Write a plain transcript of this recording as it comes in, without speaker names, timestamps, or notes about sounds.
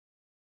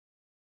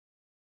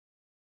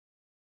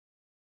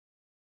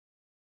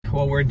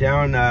well, we're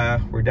down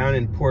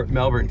in Port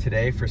Melbourne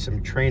today for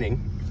some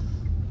training,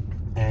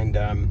 and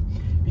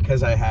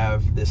because I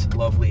have this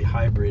lovely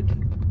hybrid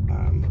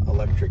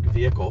electric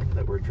vehicle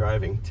that we're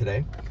driving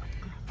today,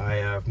 I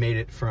have made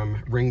it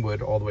from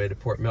Ringwood all the way to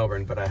Port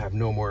Melbourne, but I have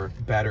no more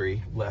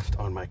battery left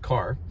on my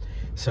car.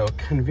 So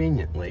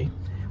conveniently,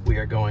 we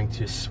are going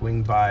to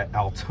swing by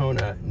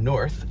Altona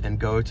North and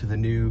go to the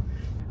new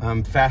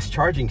fast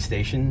charging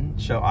station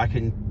so I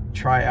can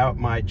try out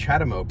my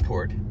CHAdeMO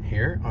port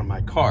here on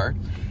my car,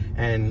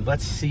 and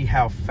let's see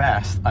how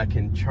fast I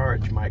can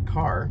charge my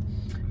car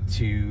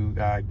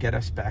to get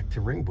us back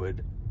to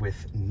Ringwood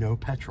with no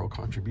petrol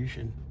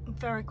contribution.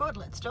 Very good,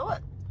 let's do it.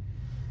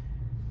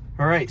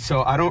 All right,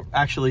 so I don't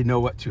actually know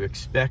what to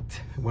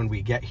expect when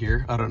we get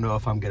here. I don't know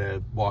if I'm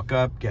gonna walk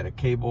up, get a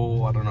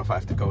cable. I don't know if I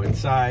have to go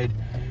inside.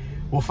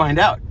 We'll find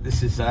out.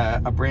 This is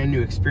a brand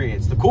new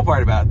experience. The cool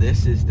part about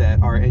this is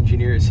that our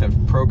engineers have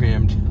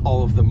programmed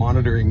all of the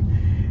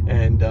monitoring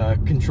and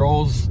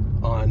controls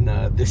on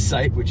this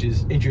site, which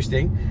is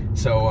interesting.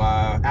 So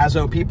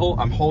AZZO people,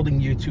 I'm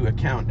holding you to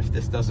account if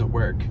this doesn't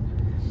work,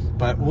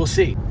 but we'll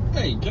see.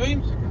 Hey,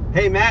 James.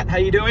 Hey, Matt, how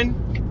you doing?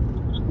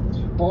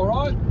 All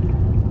right.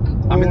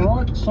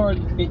 Sorry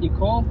to get your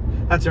call.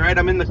 That's all right.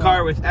 I'm in the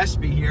car with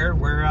Espy here.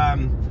 We're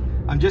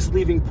I'm just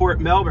leaving Port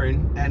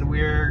Melbourne, and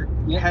we're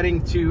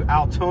heading to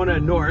Altona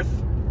North.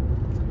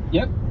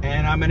 Yep.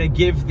 And I'm gonna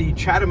give the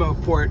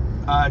CHAdeMO port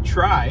a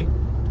try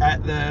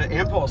at the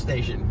Ampol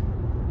station.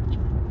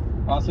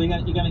 Oh, so you're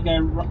gonna go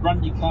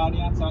run your car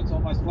down so it's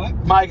almost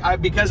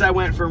flat? Because I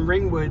went from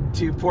Ringwood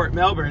to Port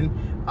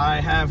Melbourne,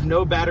 I have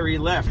no battery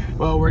left.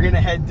 Well, we're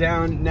gonna head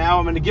down now.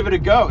 I'm gonna give it a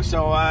go.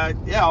 So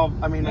yeah,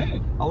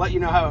 I'll let you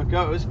know how it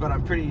goes. But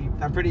I'm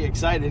pretty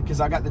excited because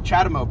I got the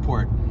CHAdeMO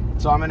port.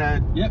 So I'm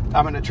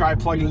gonna try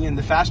plugging in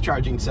the fast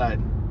charging side.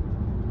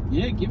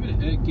 Yeah, give it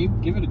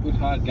a good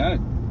hard go.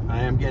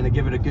 I am gonna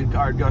give it a good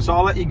hard go. So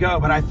I'll let you go,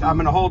 but I'm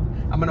gonna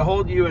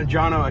hold you and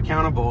Jono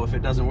accountable if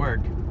it doesn't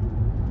work.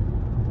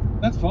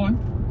 That's fine.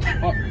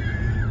 Oh,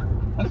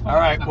 that's fine. All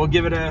right, we'll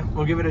give it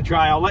a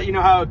try. I'll let you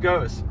know how it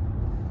goes.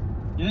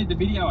 You need to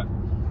video it.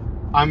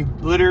 I'm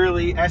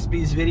literally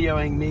Espy's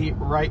videoing me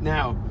right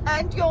now.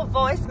 And your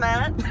voice,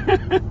 man.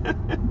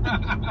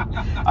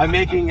 I'm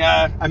making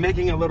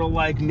a little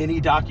like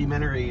mini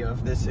documentary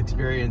of this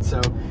experience.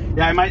 So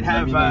yeah, I might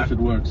have. Let me know if it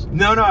works.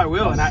 No, I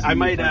will, and I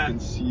might. I can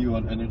see you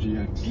on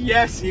EnergyX.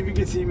 Yes, if you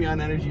can see me on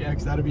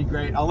EnergyX, that'd be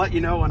great. I'll let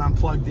you know when I'm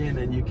plugged in,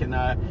 and you can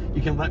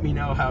let me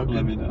know how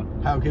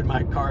good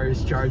my car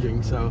is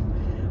charging. So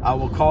I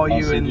will call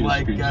you in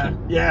like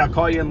I'll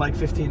call you in like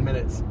 15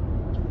 minutes.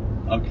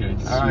 Okay.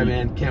 All right,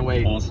 man. Can't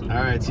wait. Awesome.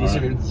 All right. See you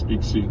soon.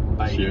 Speak soon.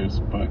 Bye.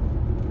 Cheers. Bye.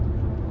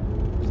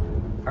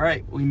 All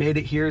right. We made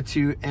it here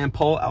to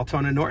Ampol,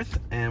 Altona North,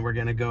 and we're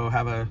gonna go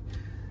have a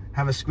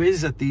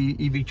squiz at the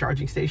EV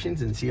charging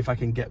stations and see if I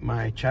can get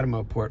my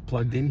CHAdeMO port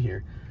plugged in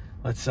here.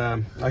 Let's.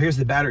 Oh, here's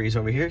the batteries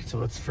over here. So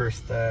let's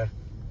first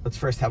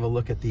have a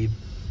look at the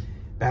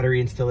battery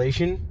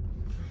installation.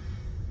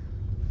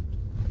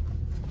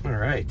 All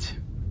right.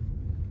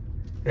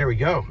 There we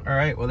go. All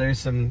right, well, there's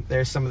some of the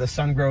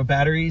SunGrow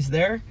batteries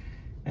there,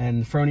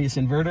 and Fronius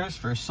inverters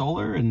for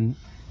solar, and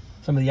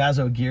some of the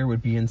AZZO gear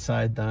would be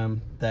inside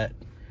that,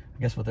 I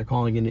guess what they're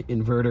calling an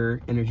inverter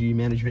energy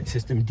management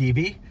system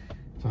DB.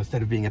 So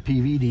instead of being a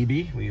PV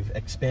DB, we've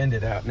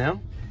expanded out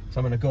now. So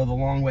I'm gonna go the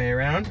long way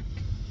around,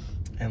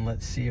 and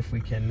let's see if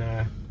we can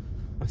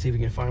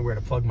find where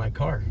to plug my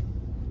car.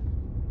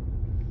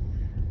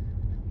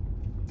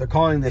 They're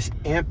calling this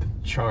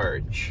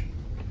AmpCharge.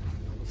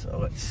 So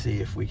let's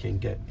see if we can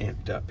get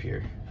amped up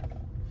here.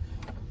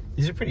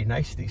 These are pretty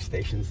nice, these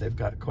stations. They've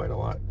got quite a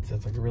lot. So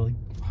it's like a really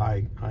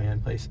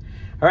high-end place.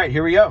 All right,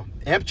 here we go.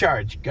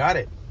 AmpCharge, got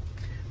it.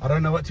 I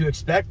don't know what to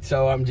expect,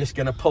 so I'm just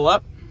gonna pull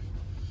up.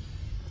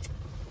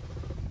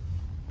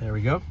 There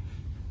we go.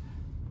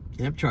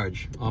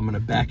 AmpCharge. I'm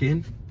gonna back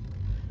in.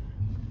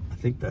 I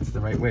think that's the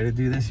right way to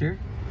do this here.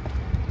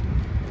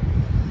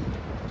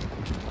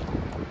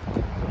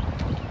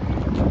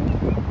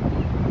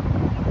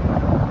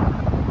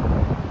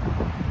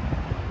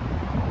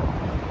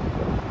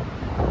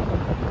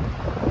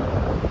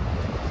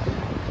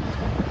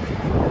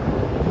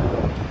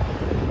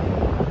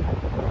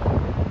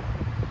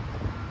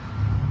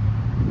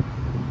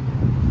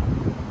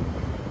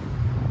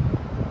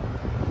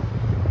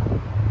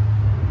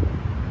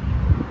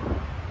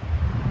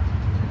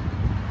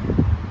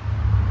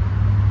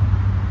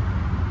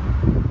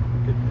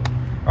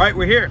 All right,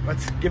 we're here.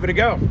 Let's give it a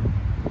go.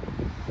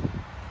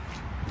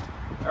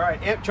 All right,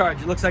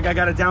 AmpCharge. It looks like I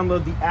got to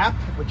download the app,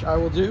 which I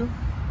will do.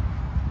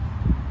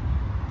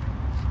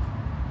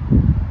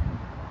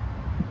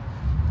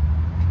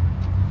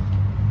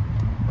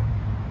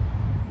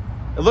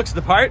 It looks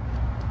the part.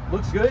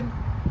 Looks good.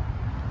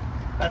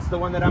 That's the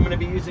one that I'm going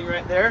to be using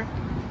right there.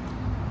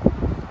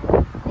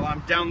 Well,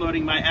 I'm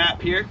downloading my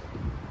app here.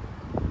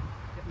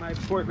 Get my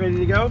port ready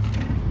to go.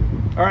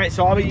 All right,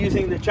 so I'll be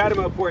using the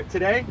CHAdeMO port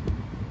today.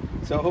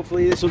 So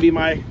hopefully this will be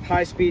my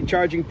high-speed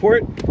charging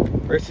port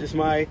versus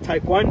my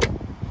Type 1.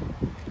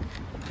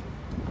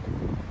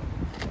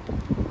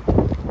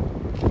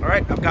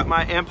 right, I've got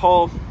my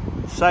Ampol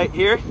site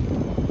here.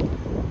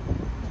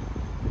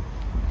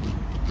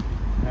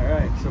 All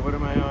right, so what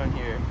am I on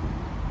here?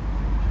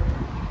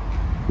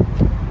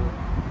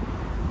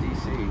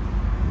 DC.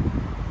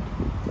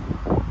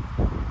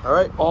 All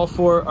right, all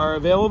 4 are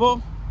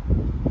available.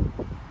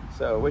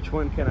 So which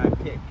one can I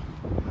pick?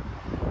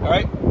 All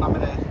right, I'm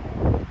gonna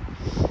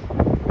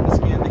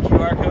scan the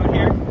QR code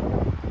here.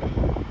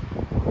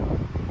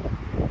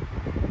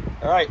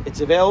 All right,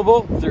 it's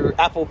available through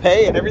Apple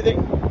Pay and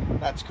everything.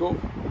 That's cool.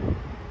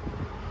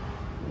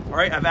 All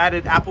right, I've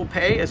added Apple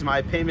Pay as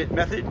my payment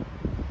method.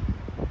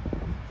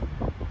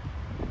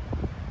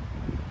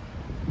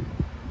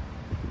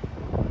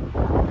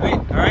 Great,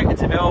 all right,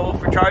 it's available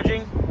for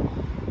charging.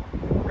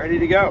 Ready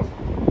to go.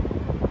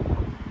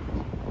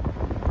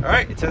 All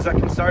right, it says I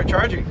can start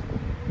charging.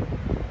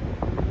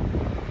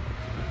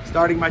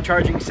 Starting my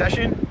charging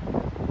session.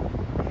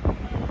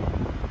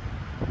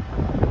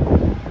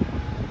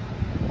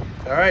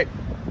 All right,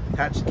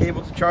 attach the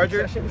cable to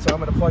charger, so I'm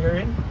gonna plug her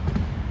in.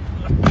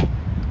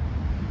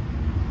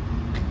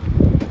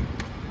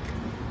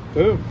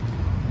 Boom.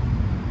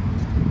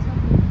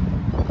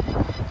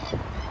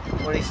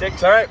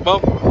 26, all right, well,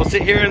 we'll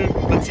sit here and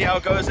let's see how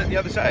it goes at the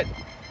other side.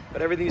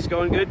 But everything's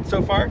going good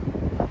so far.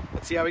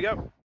 Let's see how we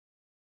go.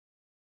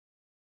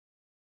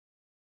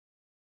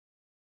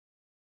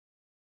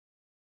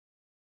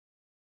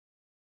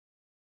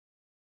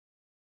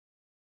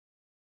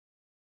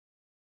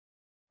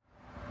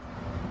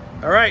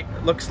 All right,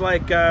 looks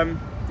like, yeah,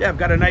 I've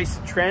got a nice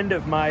trend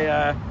of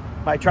my,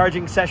 my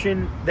charging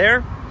session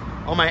there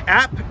on my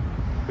app,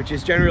 which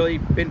has generally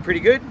been pretty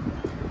good.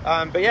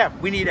 But yeah,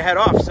 we need to head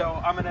off. So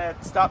I'm gonna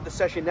stop the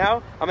session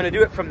now. I'm gonna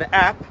do it from the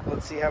app.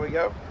 Let's see how we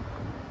go.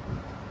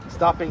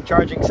 Stopping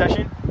charging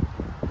session.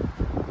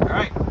 All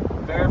right,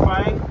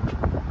 verifying.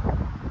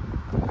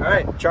 All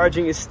right,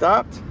 charging is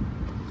stopped.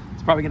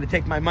 It's probably gonna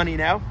take my money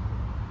now.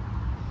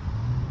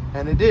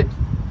 And it did.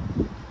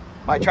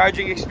 My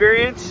charging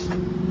experience,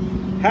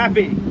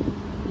 happy.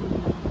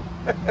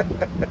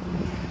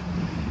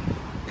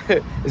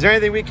 Is there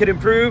anything we could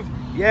improve?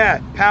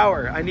 Yeah,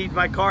 power. I need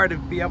my car to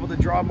be able to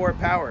draw more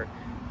power,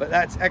 but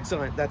that's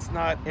excellent. That's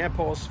not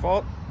Ampol's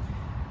fault.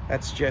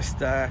 That's just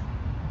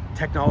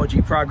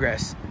technology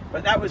progress.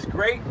 But that was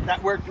great.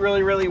 That worked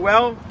really, really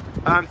well.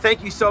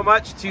 Thank you so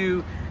much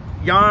to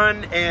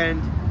Jan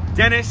and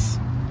Dennis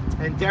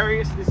and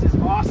Darius. This is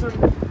awesome.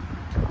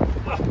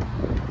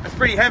 That's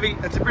pretty heavy.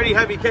 That's a pretty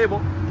heavy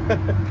cable.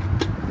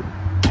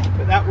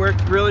 But that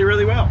worked really,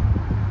 really well.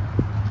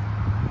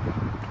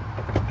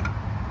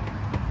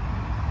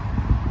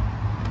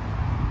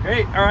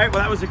 Great. All right.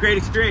 Well, that was a great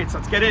experience.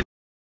 Let's get in.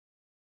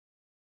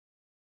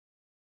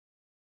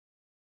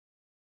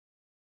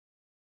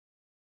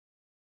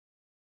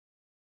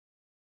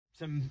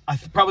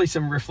 Probably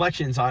some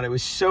reflections on it. It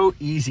was so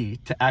easy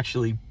to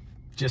actually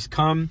just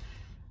come,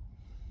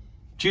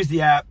 choose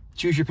the app,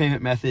 choose your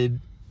payment method,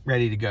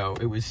 ready to go.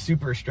 It was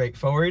super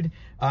straightforward.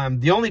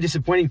 The only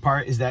disappointing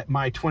part is that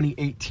my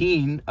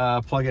 2018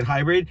 plug-in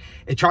hybrid,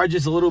 it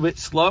charges a little bit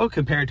slow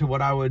compared to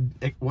what I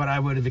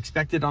would have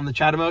expected on the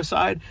CHAdeMO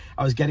side.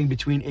 I was getting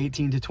between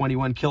 18 to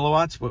 21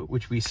 kilowatts,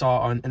 which we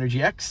saw on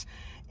EnergyX.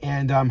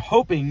 And I'm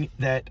hoping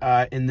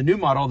that in the new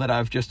model that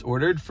I've just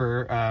ordered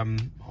for, I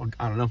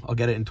don't know, I'll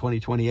get it in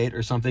 2028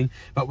 or something.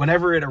 But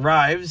whenever it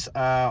arrives,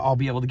 I'll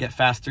be able to get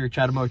faster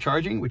CHAdeMO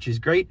charging, which is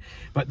great.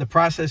 But the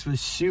process was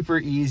super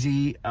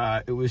easy.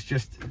 It was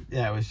just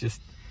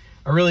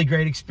a really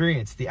great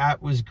experience. The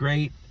app was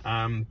great.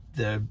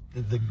 The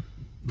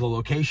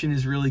location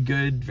is really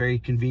good, very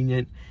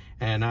convenient.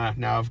 And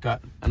now I've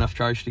got enough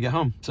charge to get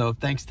home. So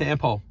thanks to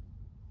Ampol.